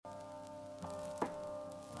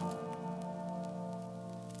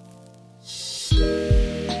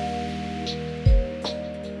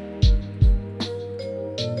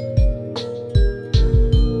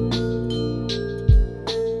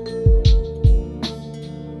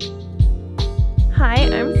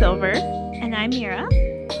Silver. And I'm Mira.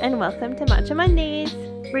 And welcome to Matcha Mondays.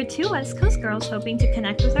 We're two West Coast girls hoping to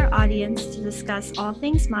connect with our audience to discuss all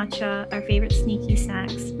things matcha, our favorite sneaky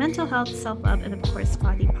snacks, mental health, self-love, and of course,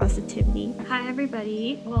 body positivity. Hi,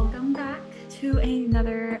 everybody. Welcome back to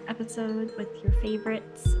another episode with your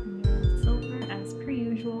favorites, Mira and Silver, as per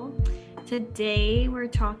usual. Today, we're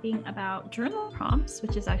talking about journal prompts,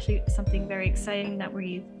 which is actually something very exciting that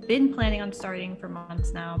we've been planning on starting for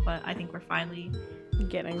months now, but I think we're finally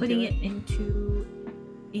putting it into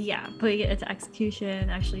execution,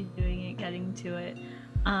 actually doing it, getting to it.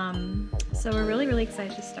 So we're really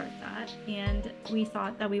excited to start that, and we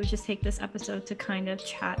thought that we would just take this episode to kind of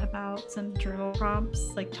chat about some journal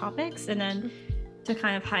prompts, like topics, and then to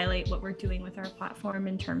kind of highlight what we're doing with our platform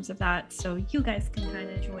in terms of that, so you guys can kind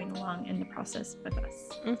of join along in the process with us.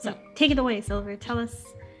 So take it away, Silver. Tell us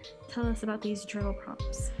about these journal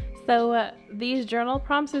prompts. So these journal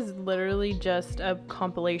prompts is literally just a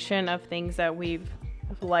compilation of things that we've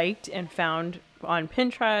liked and found on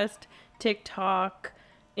Pinterest, TikTok,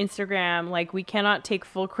 Instagram. Like, we cannot take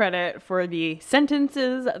full credit for the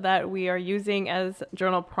sentences that we are using as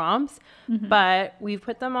journal prompts, but we've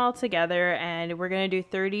put them all together, and we're going to do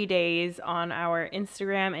 30 days on our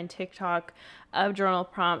Instagram and TikTok of journal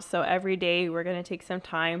prompts. So every day we're going to take some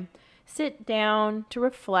time, sit down to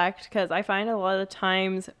reflect, because I find a lot of the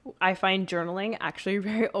times I find journaling actually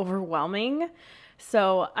very overwhelming.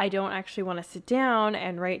 So I don't actually want to sit down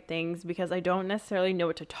and write things because I don't necessarily know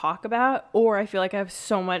what to talk about, or I feel like I have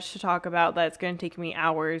so much to talk about that it's going to take me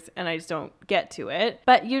hours and I just don't get to it.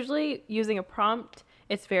 But usually using a prompt,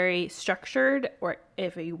 it's very structured, or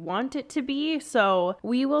if you want it to be. So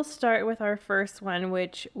we will start with our first one,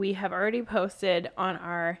 which we have already posted on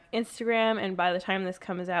our Instagram. And by the time this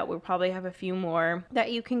comes out, we'll probably have a few more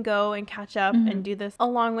that you can go and catch up and do this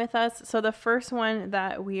along with us. So the first one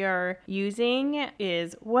that we are using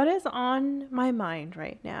is, what is on my mind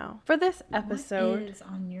right now? For this episode. What is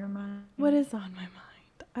on your mind? What is on my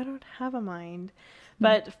mind? I don't have a mind.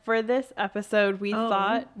 But for this episode, we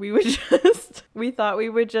thought we would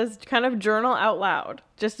just kind of journal out loud.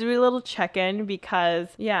 Just do a little check-in because,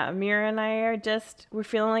 Mira and I we're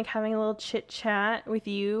feeling like having a little chit-chat with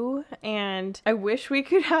you. And I wish we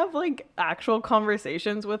could have like actual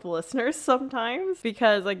conversations with listeners sometimes,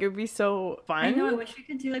 because like it would be so fun. I know, I wish we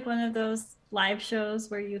could do like one of those live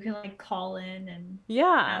shows where you can like call in and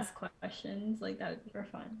ask questions. Like, that would be for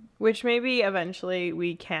fun. Which maybe eventually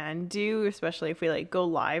we can do, especially if we like go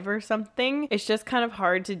live or something. It's just kind of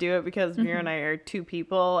hard to do it because Mira and I are two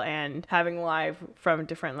people and having live from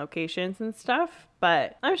different locations and stuff.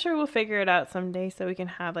 But I'm sure we'll figure it out someday so we can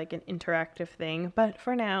have like an interactive thing. But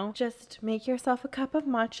for now, just make yourself a cup of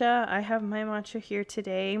matcha. I have my matcha here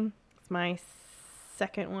today. It's my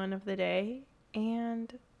second one of the day.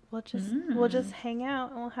 And we'll just hang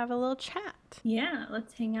out and we'll have a little chat. Yeah,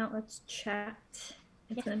 let's hang out. Let's chat.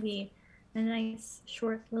 It's going to be a nice,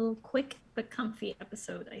 short, little, quick, but comfy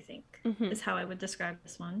episode, I think, is how I would describe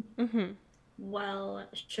this one. Well,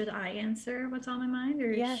 should I answer what's on my mind?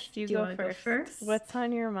 Or yes, do you want to go first? What's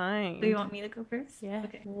on your mind? Do you want me to go first? Yeah.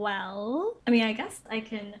 Okay. Well, I mean, I guess I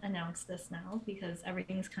can announce this now because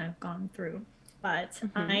everything's kind of gone through. But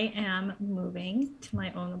I am moving to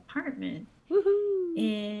my own apartment. Woohoo!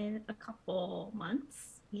 In a couple months.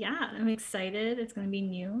 Yeah, I'm excited. It's going to be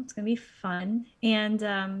new. It's going to be fun.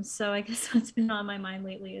 And so I guess what's been on my mind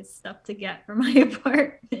lately is stuff to get for my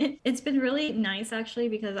apartment. It's been really nice, actually,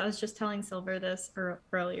 because I was just telling Silver this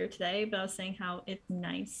earlier today, but I was saying how it's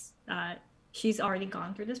nice that she's already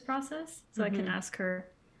gone through this process. So I can ask her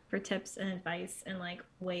for tips and advice and like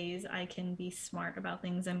ways I can be smart about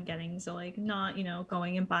things I'm getting. So like not,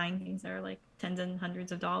 going and buying things that are like tens and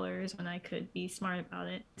hundreds of dollars when I could be smart about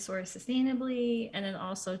it, source sustainably, and then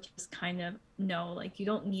also just kind of know like you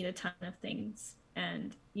don't need a ton of things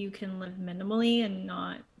and you can live minimally and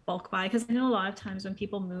not bulk buy. Because I know a lot of times when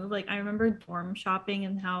people move, like I remember dorm shopping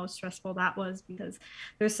and how stressful that was because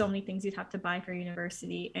there's so many things you'd have to buy for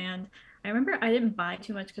university. And I remember I didn't buy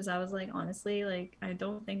too much because I was like, honestly, like I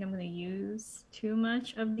don't think I'm going to use too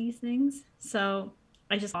much of these things. So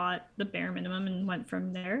I just bought the bare minimum and went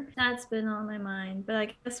from there. That's been on my mind. But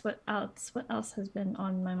I guess what else has been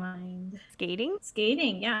on my mind?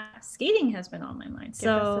 Skating, yeah. Skating has been on my mind. Give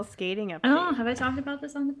us a skating update. I don't know, have I talked about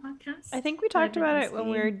this on the podcast? I think we talked about it when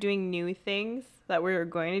we were doing new things, that we were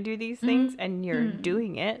going to do these things, and you're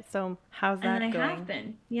doing it. So how's that going? I have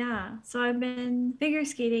been, yeah. So I've been figure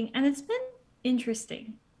skating, and it's been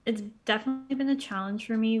interesting. It's definitely been a challenge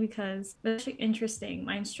for me because it's actually interesting.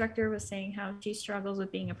 My instructor was saying how she struggles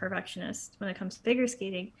with being a perfectionist when it comes to figure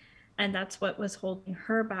skating. And that's what was holding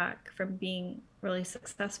her back from being really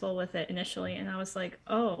successful with it initially. And I was like,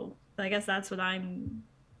 oh, I guess that's what I'm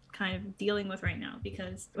kind of dealing with right now,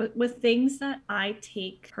 because with things that I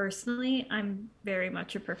take personally, I'm very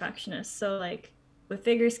much a perfectionist. So like with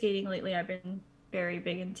figure skating lately, I've been very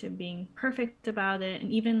big into being perfect about it.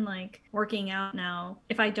 And even like working out now,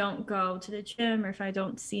 if I don't go to the gym or if I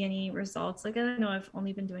don't see any results, like I know I've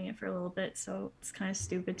only been doing it for a little bit, so it's kind of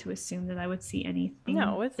stupid to assume that I would see anything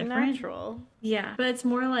No, it's different. natural. Yeah, but it's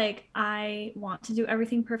more like I want to do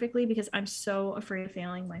everything perfectly because I'm so afraid of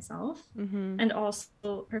failing myself. Mm-hmm. And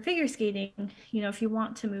also for figure skating, you know, if you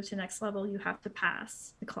want to move to the next level, you have to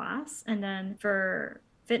pass the class. And then for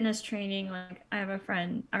fitness training, like I have a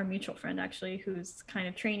friend, our mutual friend actually, who's kind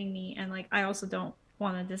of training me, and like I also don't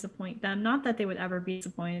want to disappoint them. Not that they would ever be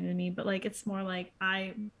disappointed in me, but like it's more like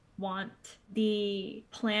I want the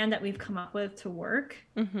plan that we've come up with to work,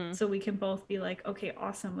 so we can both be like, okay,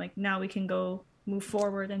 awesome, like now we can go move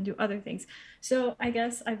forward and do other things. So I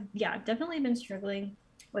guess I've definitely been struggling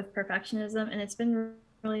with perfectionism, and it's been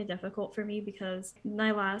really difficult for me because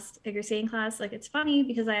my last figure skating class, like it's funny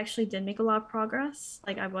because I actually did make a lot of progress.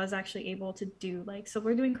 Like I was actually able to do like, so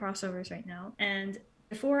we're doing crossovers right now, and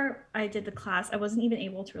before I did the class, I wasn't even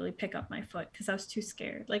able to really pick up my foot because I was too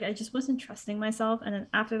scared. Like I just wasn't trusting myself. And then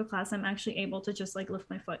after the class, I'm actually able to just like lift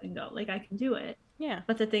my foot and go. Like I can do it. Yeah.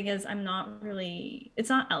 But the thing is, it's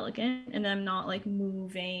not elegant, and I'm not like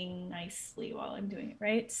moving nicely while I'm doing it,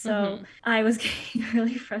 right? So I was getting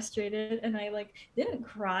really frustrated, and I like didn't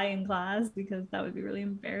cry in class because that would be really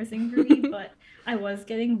embarrassing for me, but I was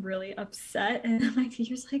getting really upset. And my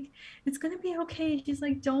teacher's like, it's gonna be okay. She's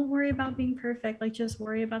like, don't worry about being perfect. Like just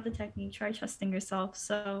worry about the technique. Try trusting yourself.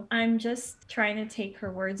 So I'm just trying to take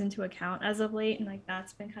her words into account as of late. And like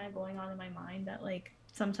that's been kind of going on in my mind, that like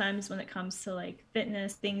sometimes when it comes to like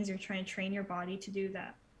fitness things, you're trying to train your body to do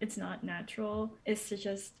that, it's not natural, is to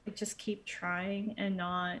just keep trying and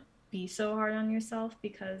not be so hard on yourself,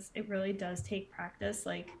 because it really does take practice.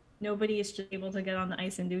 Like nobody is just able to get on the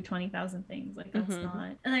ice and do 20,000 things. Like that's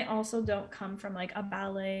not. And I also don't come from like a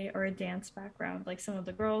ballet or a dance background like some of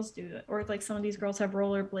the girls do, or like some of these girls have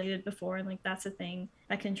rollerbladed before, and like that's a thing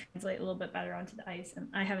that can translate a little bit better onto the ice, and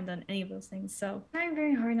I haven't done any of those things. So I'm trying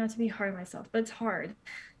very hard not to be hard on myself, but it's hard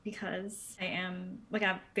because I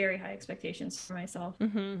have very high expectations for myself.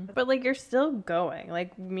 But like you're still going.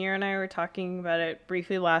 Like Mira and I were talking about it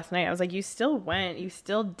briefly last night. I was like, you still went, you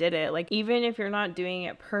still did it. Like even if you're not doing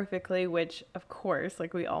it perfectly, which of course,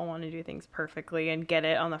 like we all want to do things perfectly and get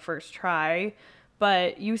it on the first try,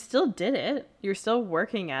 but you still did it. You're still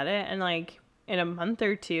working at it, and like in a month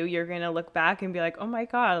or two, you're going to look back and be like, oh my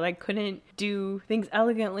God, I couldn't do things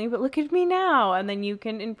elegantly, but look at me now. And then you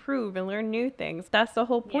can improve and learn new things. That's the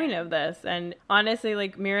whole point of this. And honestly,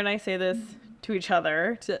 like Mira and I say this to each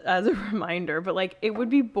other as a reminder, but like it would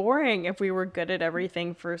be boring if we were good at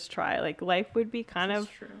everything first try. Like life would be kind of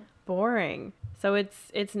boring. So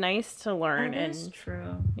it's nice to learn. That is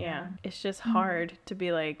true. Yeah. It's just hard to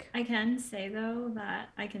be like. I can say though that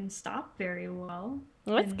I can stop very well.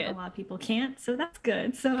 Well, that's good. A lot of people can't, so that's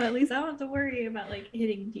good. So at least I don't have to worry about like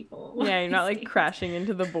hitting people. Yeah, you're not like crashing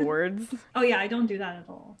into the boards. Oh yeah, I don't do that at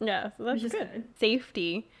all. Yeah, so that's good.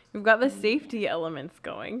 Safety. We've got the safety elements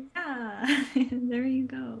going. Yeah, there you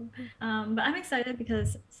go. But I'm excited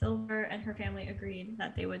because Silver and her family agreed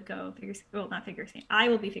that they would go not figure skating. I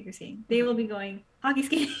will be figure skating. They will be going hockey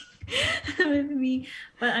skating with me.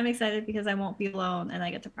 But I'm excited because I won't be alone and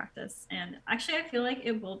I get to practice. And actually, I feel like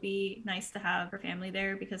it will be nice to have her family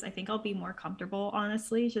there, because I think I'll be more comfortable,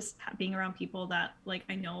 honestly, just being around people that like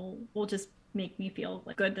I know will just make me feel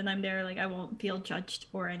like good that I'm there. Like I won't feel judged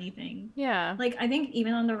or anything. Yeah. Like I think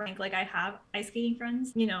even on the rink, like I have ice skating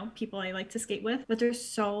friends, you know, people I like to skate with, but there's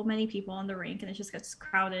so many people on the rink and it just gets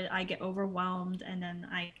crowded. I get overwhelmed, and then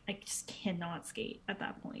I just cannot skate at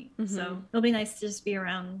that point. So it'll be nice to just be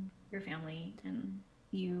around your family and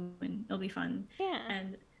you, and it'll be fun. Yeah.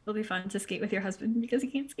 And it'll be fun to skate with your husband because he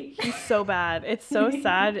can't skate. He's so bad. It's so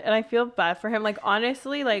sad. And I feel bad for him. Like,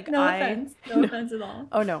 honestly, like no offense at all.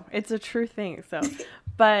 Oh no, it's a true thing. So,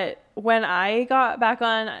 but when I got back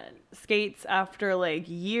on skates after like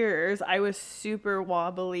years, I was super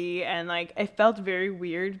wobbly, and like I felt very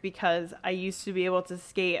weird because I used to be able to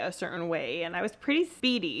skate a certain way and I was pretty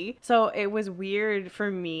speedy. So it was weird for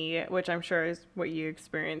me, which I'm sure is what you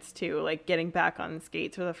experienced too, like getting back on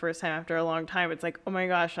skates for the first time after a long time. It's like, oh my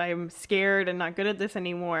gosh, I'm scared and not good at this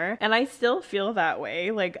anymore. And I still feel that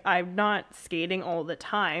way. Like I'm not skating all the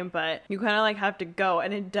time, but you kind of like have to go,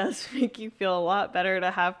 and it does make you feel a lot better to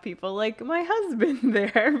have people like my husband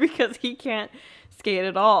there because he can't skate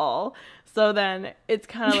at all. So then it's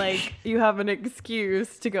kind of like you have an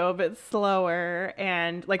excuse to go a bit slower.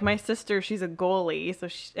 And like my sister, she's a goalie, so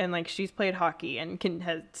she's played hockey and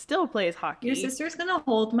still plays hockey. Your sister's gonna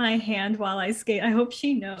hold my hand while I skate. I hope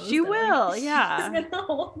she knows. She will, like, yeah. She's gonna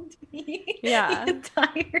hold me the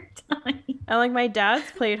entire time. And like my dad's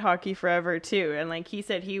played hockey forever too, and like he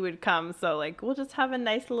said he would come. So like we'll just have a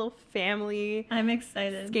nice little family. I'm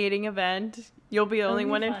excited. Skating event. You'll be the only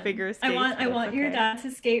one in figure skates. I want your dad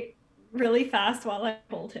to skate really fast while I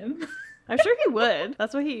hold him. I'm sure he would.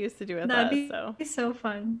 That's what he used to do with us. That'd be so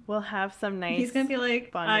fun. We'll have some nice. He's gonna be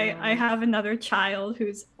like, I have another child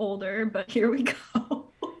who's older, but here we go.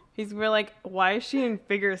 We're like, why is she in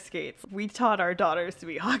figure skates? We taught our daughters to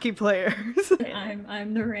be hockey players.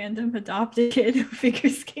 I'm the random adopted kid who figure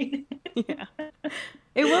skated. Yeah.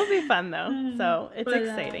 It will be fun though. So it's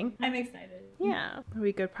exciting. I'm excited. Yeah. It'll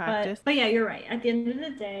be good practice. But yeah, you're right. At the end of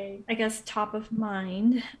the day, I guess top of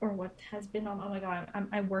mind, or what has been on, oh my God,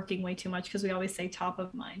 I'm working way too much because we always say top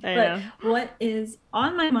of mind. But what is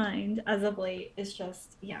on my mind as of late is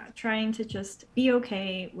just, trying to just be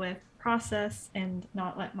okay with process and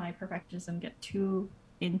not let my perfectionism get too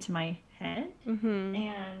into my head,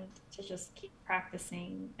 and to just keep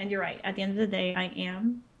practicing. And you're right, at the end of the day, I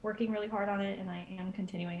am working really hard on it, and I am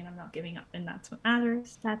continuing, and I'm not giving up, and that's what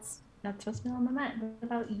matters. That's what's been on my mind. What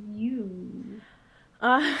about you?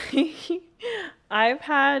 I've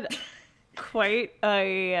had quite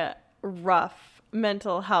a rough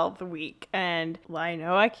mental health week, and I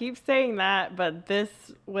know I keep saying that, but this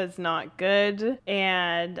was not good,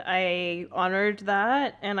 and I honored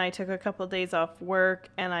that, and I took a couple of days off work,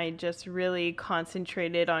 and I just really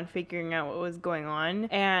concentrated on figuring out what was going on.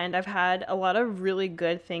 And I've had a lot of really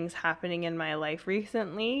good things happening in my life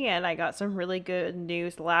recently, and I got some really good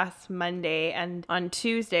news last Monday, and on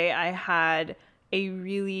Tuesday I had a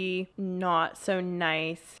really not so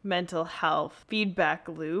nice mental health feedback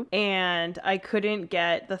loop, and I couldn't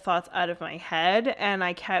get the thoughts out of my head, and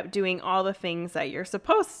I kept doing all the things that you're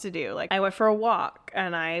supposed to do. Like I went for a walk,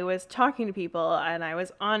 and I was talking to people, and I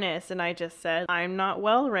was honest, and I just said, I'm not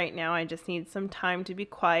well right now. I just need some time to be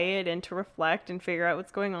quiet and to reflect and figure out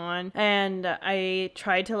what's going on. And I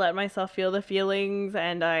tried to let myself feel the feelings,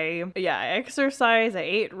 and I exercised, I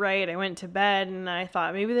ate right, I went to bed, and I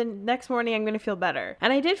thought maybe the next morning I'm going to feel better.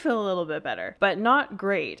 And I did feel a little bit better, but not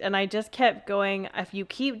great. And I just kept going, if you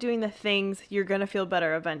keep doing the things, you're going to feel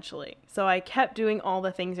better eventually. So I kept doing all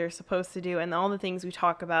the things you're supposed to do and all the things we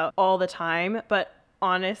talk about all the time. But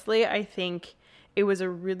honestly, I think it was a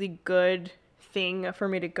really good thing for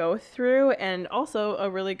me to go through, and also a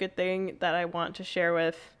really good thing that I want to share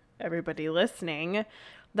with everybody listening,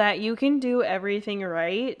 that you can do everything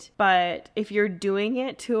right, but if you're doing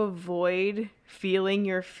it to avoid feeling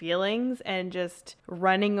your feelings and just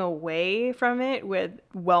running away from it with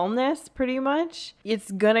wellness, pretty much,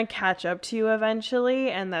 it's gonna catch up to you eventually,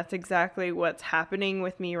 and that's exactly what's happening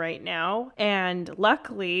with me right now. And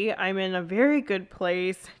luckily, I'm in a very good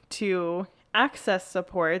place to access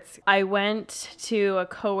supports. I went to a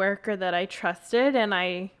coworker that I trusted, and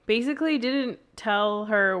I basically didn't tell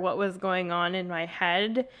her what was going on in my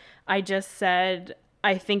head. I just said,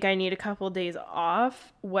 I think I need a couple of days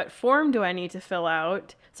off. What form do I need to fill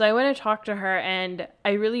out? So I went and talked to her, and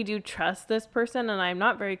I really do trust this person, and I'm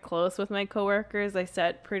not very close with my coworkers. I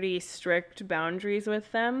set pretty strict boundaries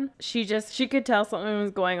with them. She could tell something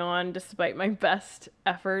was going on despite my best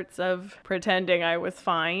efforts of pretending I was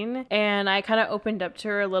fine. And I kind of opened up to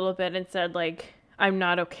her a little bit and said, like, I'm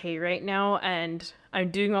not okay right now, and I'm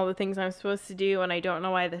doing all the things I'm supposed to do, and I don't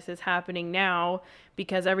know why this is happening now,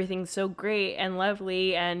 because everything's so great and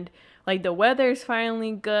lovely, and like the weather's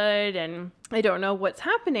finally good, and I don't know what's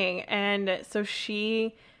happening. And so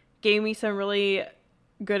she gave me some really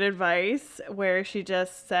good advice, where she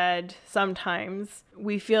just said, sometimes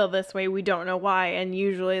we feel this way, we don't know why, and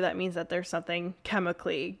usually that means that there's something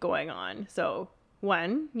chemically going on. So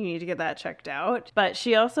one, you need to get that checked out. But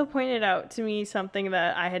she also pointed out to me something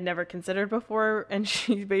that I had never considered before, and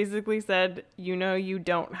she basically said, you know, you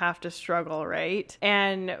don't have to struggle, right?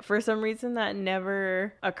 And for some reason that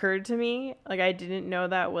never occurred to me. Like, I didn't know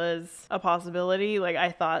that was a possibility. Like,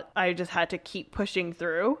 I thought I just had to keep pushing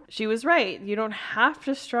through. She was right. You don't have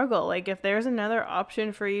to struggle. Like, if there's another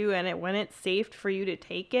option for you and when it's safe for you to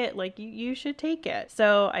take it, like, you should take it.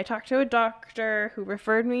 So I talked to a doctor who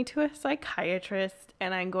referred me to a psychiatrist,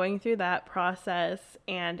 and I'm going through that process,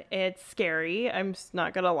 and it's scary. I'm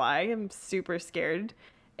not gonna lie. I'm super scared.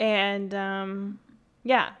 And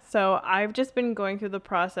so I've just been going through the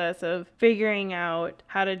process of figuring out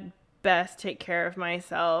how to best take care of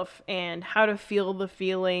myself and how to feel the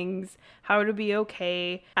feelings, how to be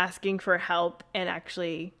okay asking for help and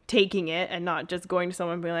actually taking it and not just going to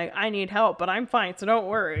someone and being like, I need help, but I'm fine, so don't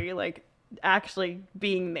worry. Like actually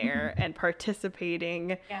being there and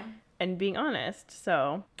participating and being honest.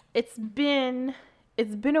 So it's been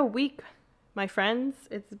a week, my friends.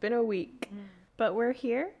 It's been a week, but we're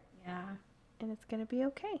here. Yeah. And it's gonna be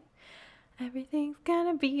okay. Everything's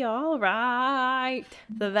gonna be all right.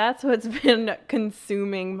 So that's what's been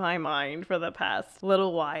consuming my mind for the past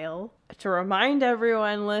little while. To remind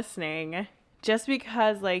everyone listening, just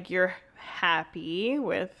because like you're happy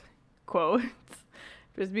with quotes,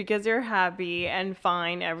 just because you're happy and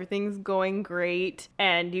fine, everything's going great,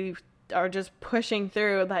 and you are just pushing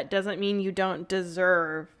through, that doesn't mean you don't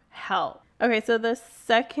deserve help. Okay, so the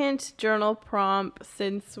second journal prompt,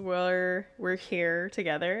 since we're here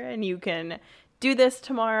together, and you can do this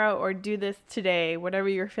tomorrow or do this today, whatever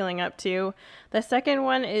you're feeling up to. The second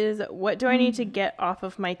one is, what do I need to get off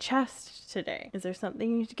of my chest today? Is there something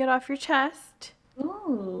you need to get off your chest?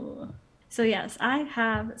 Ooh. So yes, I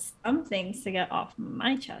have some things to get off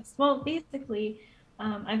my chest. Well, basically,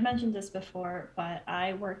 I've mentioned this before, but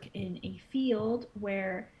I work in a field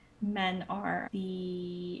where men are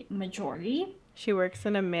the majority. She works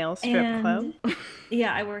in a male strip club.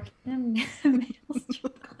 Yeah, I work in a male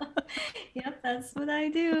strip club. Yep, that's what I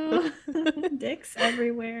do. Dicks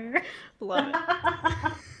everywhere. Love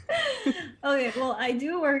it. Okay, well, I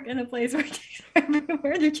do work in a place where dicks are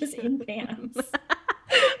everywhere. They're just in pants.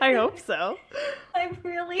 I hope so. I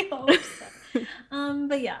really hope so.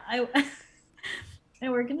 But yeah, I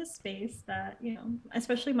work in a space that, you know,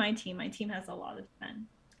 especially my team has a lot of men,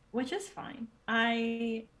 which is fine.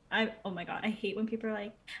 Oh my God, I hate when people are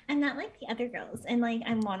like, I'm not like the other girls and like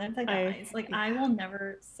I'm one of the guys. I will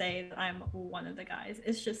never say that I'm one of the guys.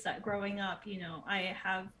 It's just that growing up, you know, I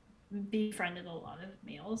have befriended a lot of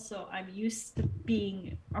males, so I'm used to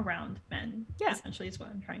being around men. Yeah, essentially is what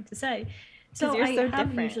I'm trying to say. So I have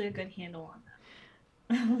different. Usually a good handle on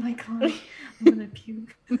that. Oh my God, I'm gonna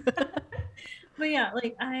puke. But yeah,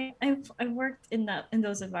 like I've worked in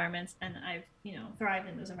those environments, and I've, you know, thrived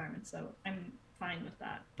in those environments, so I'm fine with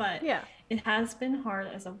that. But yeah, it has been hard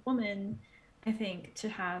as a woman, I think, to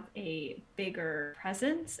have a bigger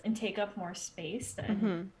presence and take up more space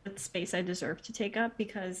than the space I deserve to take up,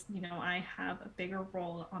 because, you know, I have a bigger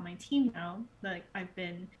role on my team now. Like, I've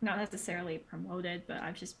been not necessarily promoted, but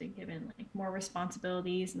I've just been given like more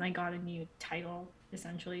responsibilities, and I got a new title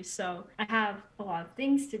essentially. So I have a lot of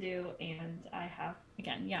things to do, and I have,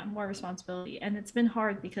 again, more responsibility. And it's been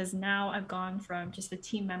hard because now I've gone from just a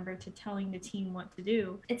team member to telling the team what to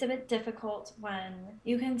do. It's a bit difficult when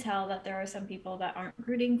you can tell that there are some people that aren't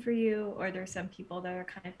rooting for you, or there's some people that are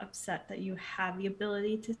kind of upset that you have the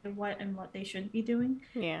ability to say what they shouldn't be doing.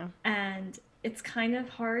 Yeah. And it's kind of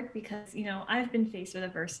hard because, you know, I've been faced with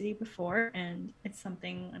adversity before, and it's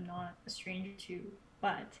something I'm not a stranger to,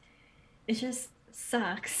 but it just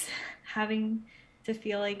sucks having to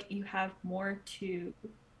feel like you have more to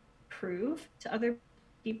prove to other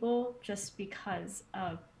people just because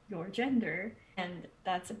of your gender. And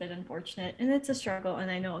that's a bit unfortunate, and it's a struggle, and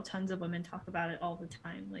I know tons of women talk about it all the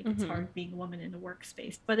time. Like, it's hard being a woman in a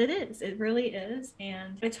workspace, but it really is.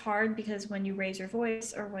 And it's hard because when you raise your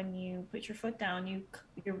voice or when you put your foot down,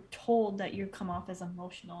 you're told that you come off as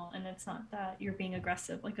emotional, and it's not that you're being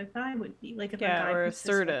aggressive like a guy would be. Like, if a guy puts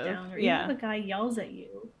assertive his foot down, or even if a guy yells at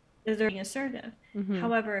you, they're being assertive.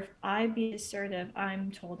 However, if I be assertive,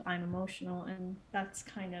 I'm told I'm emotional, and that's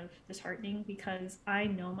kind of disheartening because I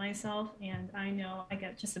know myself, and I know I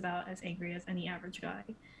get just about as angry as any average guy.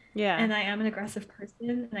 Yeah. And I am an aggressive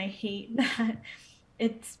person, and I hate that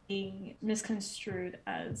it's being misconstrued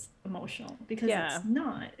as emotional, because it's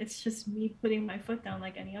not. It's just me putting my foot down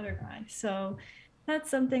like any other guy. So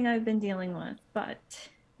that's something I've been dealing with. But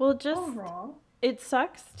overall, it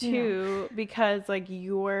sucks too, because like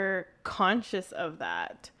you're conscious of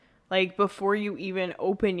that. Like, before you even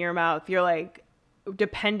open your mouth, you're like,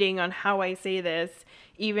 depending on how I say this,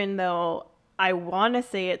 even though I want to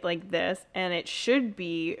say it like this and it should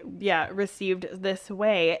be, received this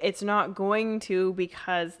way, it's not going to,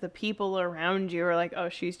 because the people around you are like, oh,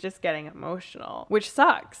 she's just getting emotional, which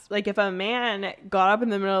sucks. Like, if a man got up in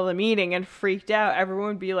the middle of the meeting and freaked out, everyone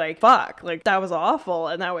would be like, fuck, like, that was awful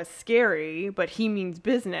and that was scary, but he means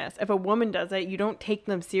business. If a woman does it, you don't take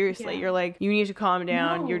them seriously. You're like, you need to calm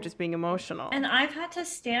down. No. You're just being emotional. And I've had to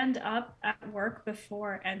stand up at work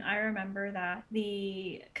before, and I remember that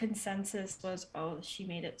the consensus was, oh, she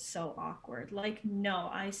made it so awkward. Like, no,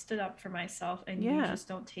 I stood up for myself, and you Yeah. just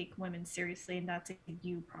don't take women seriously, and that's a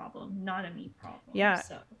you problem, not a me problem. Yeah.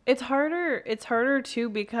 So It's harder too,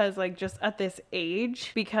 because like just at this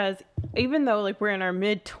age, because even though like we're in our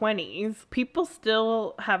mid-20s, people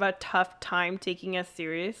still have a tough time taking us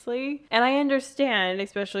seriously. And I understand,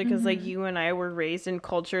 especially because like you and I were raised in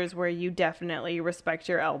cultures where you definitely respect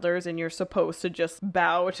your elders and you're supposed to just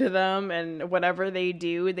bow to them, and whatever they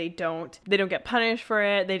do, they don't get punished for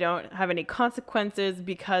it. They don't have any consequences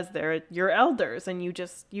because they're your elders, and you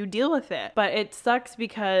deal with it. But it sucks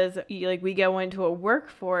because like we go into a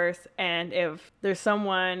workforce, and if there's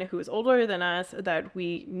someone who's older than us that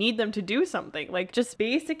we need them to do something, like just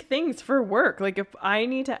basic things for work, like if I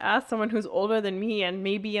need to ask someone who's older than me and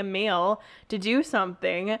maybe a male to do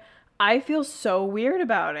something, I feel so weird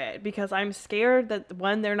about it because I'm scared that,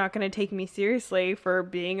 one, they're not going to take me seriously for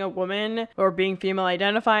being a woman or being female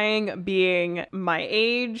identifying, being my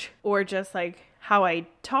age, or just like how I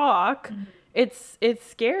talk. It's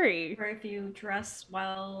scary. or if you dress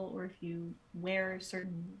well, or if you wear a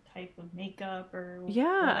certain type of makeup or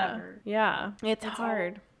whatever. Yeah. It's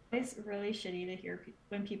hard. It's really shitty to hear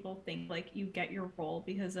when people think like you get your role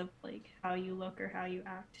because of like how you look or how you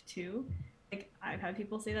act too. Like, I've had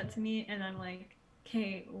people say that to me, and I'm like,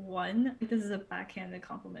 okay, one, this is a backhanded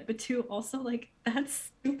compliment, but two, also like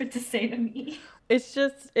that's stupid to say to me. It's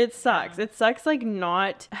just, it sucks. It sucks like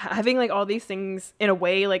not having like all these things in a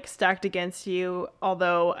way like stacked against you,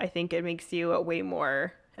 although I think it makes you a way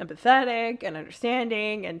more empathetic and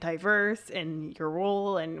understanding and diverse in your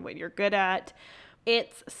role and what you're good at.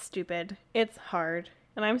 It's stupid. It's hard.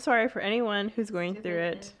 And I'm sorry for anyone who's going through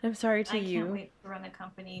it. I'm sorry to you. I can't wait to run a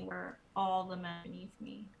company where all the men beneath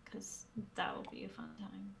me, because that will be a fun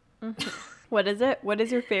time. What is it? What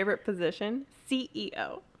is your favorite position?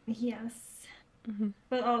 CEO. Yes.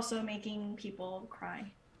 But also making people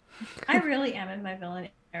cry. I really am in my villain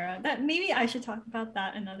era. That maybe I should talk about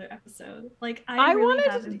that another episode. Like, I really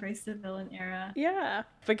have embraced the villain era. Yeah,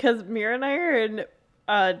 because Mira and I are in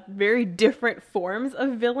very different forms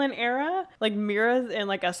of villain era. Like Mira's in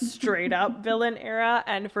like a straight up villain era,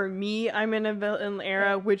 and for me, I'm in a villain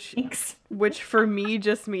era, which for me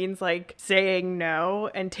just means like saying no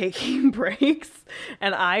and taking breaks.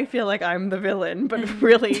 And I feel like I'm the villain, but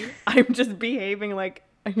really I'm just behaving like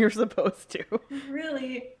you're supposed to.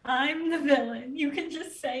 Really, I'm the villain. You can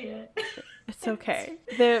just say it. It's okay.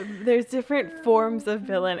 There's different forms of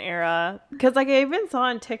villain era. Because like I even saw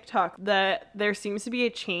on TikTok that there seems to be a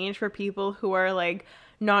change for people who are like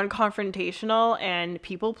non-confrontational and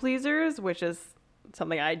people pleasers, which is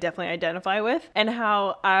something I definitely identify with. And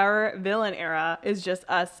how our villain era is just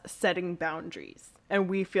us setting boundaries. And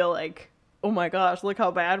we feel like, oh my gosh, look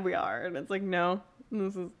how bad we are. And it's like, no.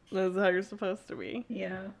 This is how you're supposed to be.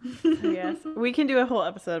 Yeah. So yes, we can do a whole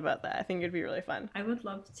episode about that. I think it'd be really fun. I would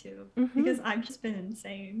love to, because I've just been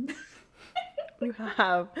insane. You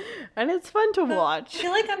have, and it's fun to watch. I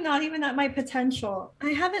feel like I'm not even at my potential.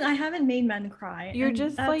 I haven't made men cry. You're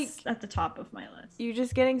just like at the top of my list. You're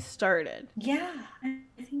just getting started. Yeah,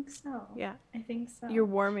 I think so. Yeah, I think so. You're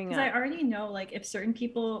warming up. Because I already know, like, if certain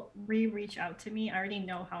people reach out to me, I already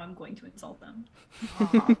know how I'm going to insult them.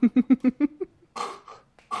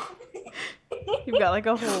 You've got like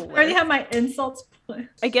a whole list. I already have my insults planned.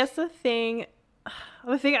 I guess the thing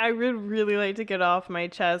I would really like to get off my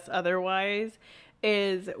chest otherwise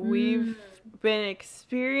is we've been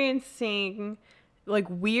experiencing like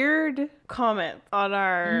weird comments on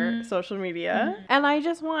our social media, and I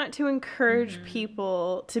just want to encourage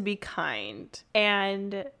people to be kind.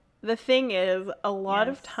 And the thing is, a lot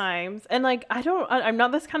of times, and like, I'm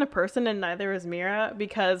not this kind of person, and neither is Mira,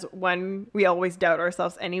 because one, we always doubt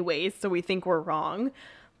ourselves anyways, so we think we're wrong.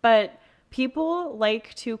 But people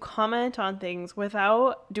like to comment on things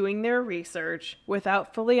without doing their research,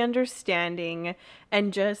 without fully understanding,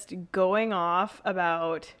 and just going off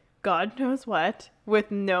about God knows what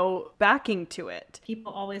with no backing to it.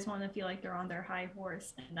 People always want to feel like they're on their high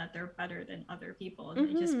horse and that they're better than other people, and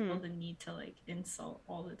they just feel the need to like insult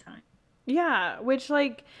all the time. Yeah, which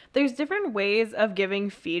like there's different ways of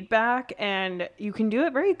giving feedback, and you can do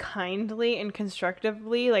it very kindly and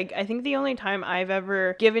constructively. Like I think the only time I've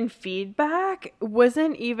ever given feedback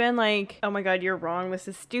wasn't even like, oh my God, you're wrong, this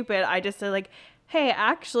is stupid. I just said like, hey,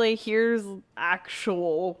 actually, here's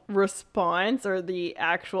actual response or the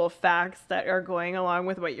actual facts that are going along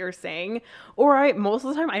with what you're saying. Or most of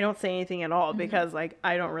the time I don't say anything at all because like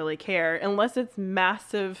I don't really care unless it's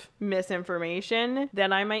massive misinformation.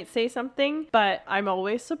 Then I might say something, but I'm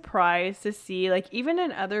always surprised to see like even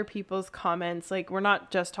in other people's comments, like we're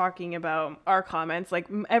not just talking about our comments, like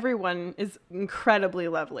everyone is incredibly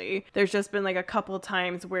lovely. There's just been like a couple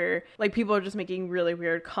times where like people are just making really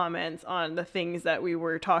weird comments on the things that we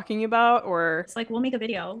were talking about, or it's like we'll make a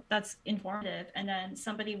video that's informative and then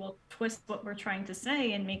somebody will twist what we're trying to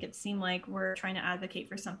say and make it seem like we're trying to advocate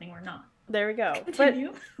for something we're not. There we go.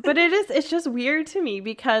 Continue. But it's just weird to me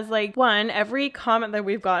because like one, every comment that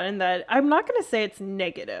we've gotten that I'm not going to say it's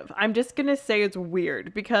negative. I'm just going to say it's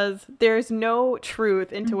weird because there's no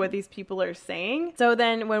truth into what these people are saying. So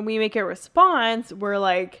then when we make a response, we're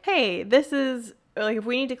like, hey, this is like, if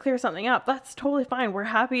we need to clear something up, that's totally fine. We're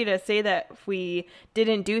happy to say that if we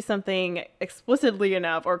didn't do something explicitly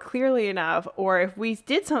enough or clearly enough, or if we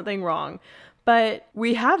did something wrong, but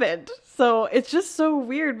we haven't. So it's just so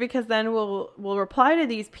weird because then we'll reply to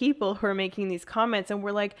these people who are making these comments and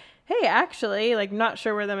we're like, hey, actually, like, not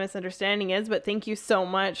sure where the misunderstanding is, but thank you so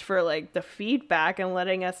much for like the feedback and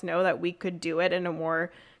letting us know that we could do it in a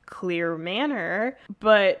more clear manner.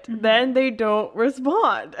 But then they don't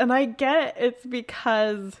respond. And I get it's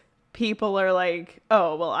because people are like,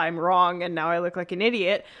 oh, well, I'm wrong and now I look like an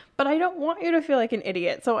idiot. But I don't want you to feel like an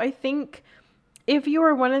idiot. So I think if you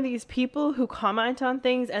are one of these people who comment on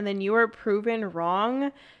things and then you are proven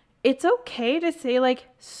wrong, it's okay to say like,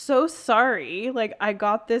 so sorry, like I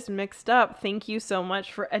got this mixed up. Thank you so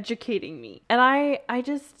much for educating me. And I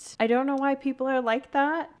don't know why people are like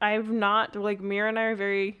that. I've not, like, Mira and I are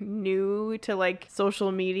very new to like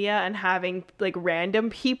social media and having like random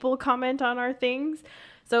people comment on our things.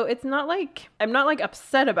 So it's not like, I'm not like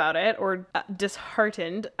upset about it or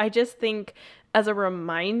disheartened. I just think as a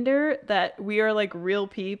reminder that we are like real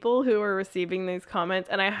people who are receiving these comments.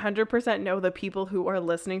 And I 100% know the people who are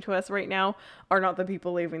listening to us right now are not the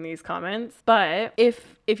people leaving these comments. But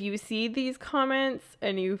if you see these comments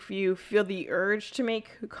and if you feel the urge to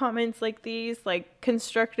make comments like these, like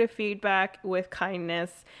constructive feedback with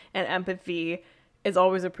kindness and empathy is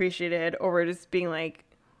always appreciated over just being like,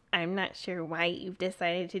 I'm not sure why you've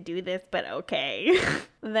decided to do this, but okay.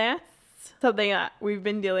 That's something that we've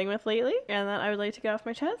been dealing with lately and that I would like to get off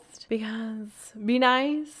my chest because be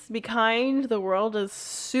nice, be kind. The world is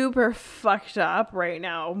super fucked up right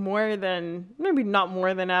now, maybe not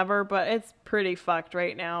more than ever, but it's pretty fucked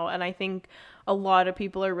right now. And I think a lot of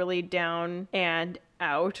people are really down and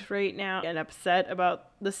out right now and upset about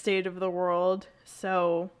the state of the world.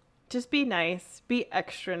 So just be nice, be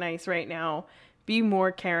extra nice right now. Be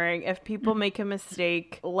more caring. If people make a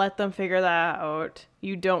mistake, let them figure that out.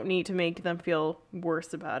 You don't need to make them feel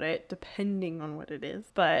worse about it, depending on what it is.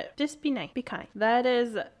 But just be nice, be kind. That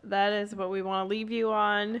is what we want to leave you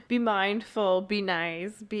on. Be mindful, be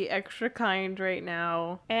nice, be extra kind right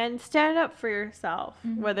now, and stand up for yourself.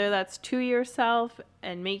 Whether that's to yourself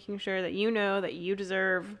and making sure that you know that you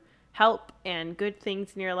deserve help and good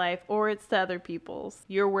things in your life, or it's to other people's.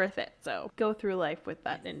 You're worth it. So go through life with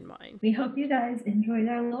that in mind. We hope you guys enjoyed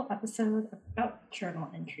our little episode about journal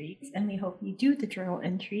entries, and we hope you do the journal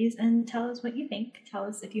entries and tell us what you think. Tell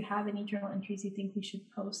us if you have any journal entries you think we should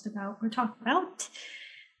post about or talk about.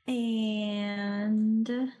 And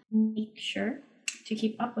make sure to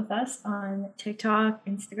keep up with us on TikTok,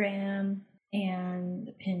 Instagram,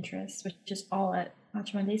 and Pinterest, which is all at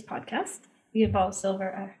Matcha Mondays Podcast. You can follow Silver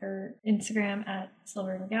at her Instagram at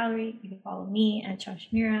Silver in the Gallery. You can follow me at Josh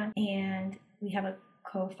Mira. And we have a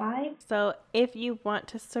Ko-Fi. So if you want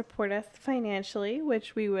to support us financially,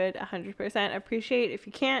 which we would 100% appreciate, if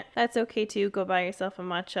you can't, that's okay too. Go buy yourself a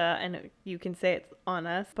matcha and you can say it's on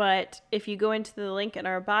us. But if you go into the link in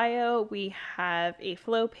our bio, we have a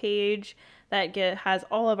flow page that has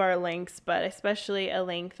all of our links, but especially a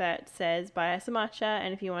link that says buy us a matcha.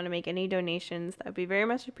 And if you want to make any donations, that would be very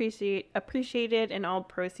much appreciated, and all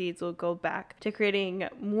proceeds will go back to creating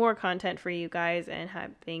more content for you guys and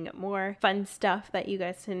having more fun stuff that you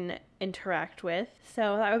guys can interact with.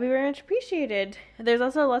 So that would be very much appreciated. There's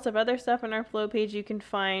also lots of other stuff on our flow page you can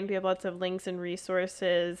find. We have lots of links and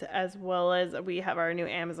resources, as well as we have our new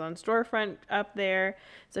Amazon storefront up there.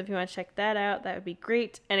 So if you want to check that out, that would be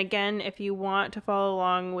great. And again, if you want to follow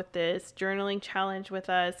along with this journaling challenge with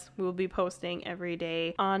us, we will be posting every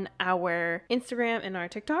day on our Instagram and our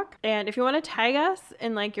TikTok. And if you want to tag us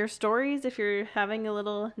in like your stories, if you're having a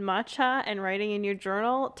little matcha and writing in your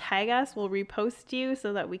journal, tag us. We'll repost you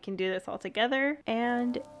so that we can do this all together.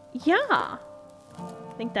 And yeah,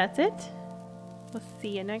 I think that's it. We'll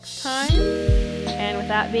see you next time. And with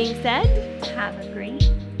that being said, have a great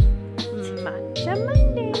Matcha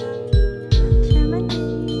Monday.